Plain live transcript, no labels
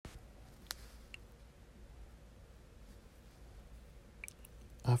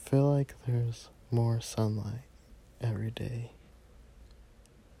I feel like there's more sunlight every day.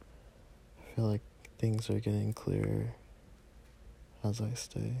 I feel like things are getting clearer as I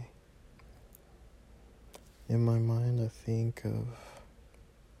stay. In my mind, I think of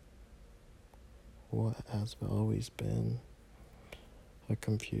what has always been a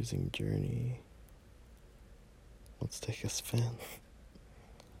confusing journey. Let's take a spin.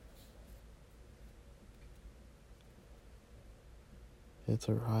 It's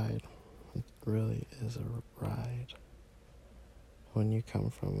a ride. It really is a ride. When you come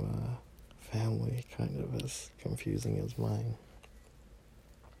from a family kind of as confusing as mine.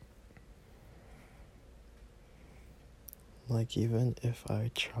 Like, even if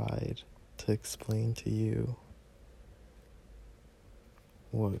I tried to explain to you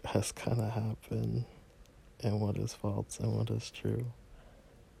what has kind of happened and what is false and what is true,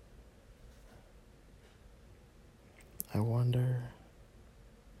 I wonder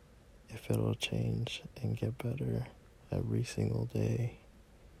if it'll change and get better every single day.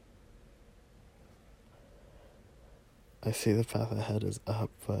 I see the path ahead is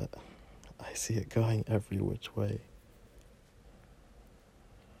up, but I see it going every which way.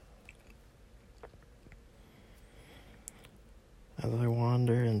 As I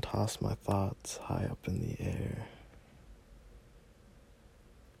wander and toss my thoughts high up in the air,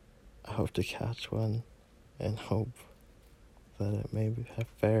 I hope to catch one and hope that it may be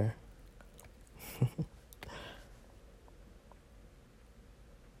fair.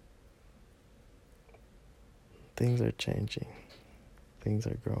 Things are changing. Things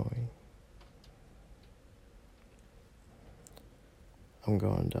are growing. I'm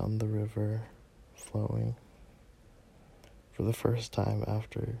going down the river, flowing. For the first time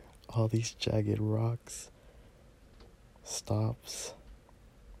after all these jagged rocks, stops,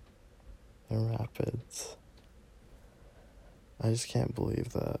 and rapids. I just can't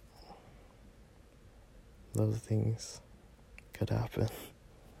believe that those things could happen.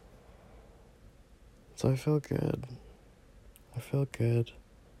 So I feel good. I feel good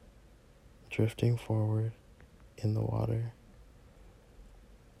drifting forward in the water.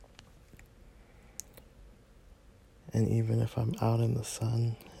 And even if I'm out in the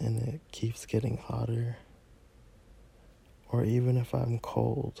sun and it keeps getting hotter, or even if I'm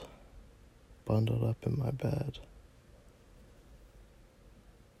cold, bundled up in my bed,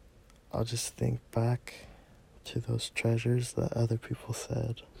 I'll just think back to those treasures that other people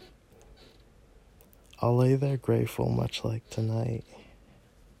said. I'll lay there grateful, much like tonight,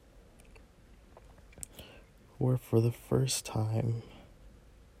 where for the first time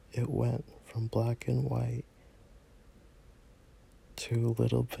it went from black and white to a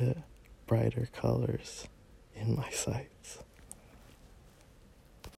little bit brighter colors in my sights.